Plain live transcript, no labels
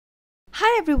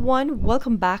Hi everyone,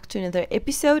 welcome back to another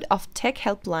episode of Tech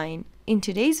Helpline. In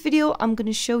today's video, I'm going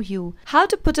to show you how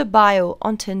to put a bio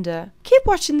on Tinder. Keep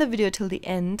watching the video till the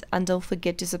end and don't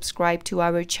forget to subscribe to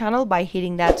our channel by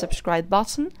hitting that subscribe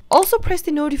button. Also press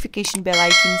the notification bell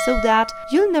icon so that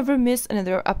you'll never miss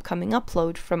another upcoming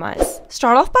upload from us.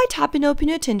 Start off by tapping open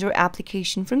your Tinder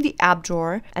application from the app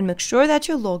drawer and make sure that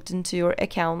you're logged into your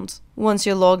account. Once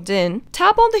you're logged in,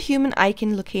 tap on the human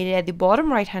icon located at the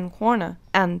bottom right hand corner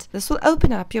and this will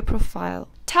open up your profile.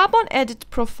 Tap on edit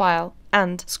profile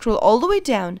and scroll all the way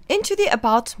down into the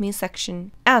About Me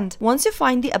section. And once you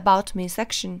find the About Me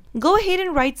section, go ahead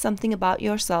and write something about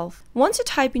yourself. Once you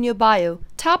type in your bio,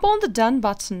 tap on the Done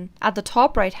button at the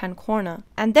top right hand corner.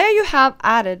 And there you have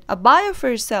added a bio for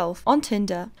yourself on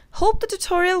Tinder. Hope the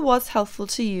tutorial was helpful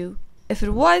to you. If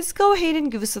it was, go ahead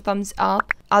and give us a thumbs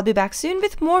up. I'll be back soon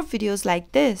with more videos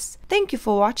like this. Thank you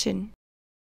for watching.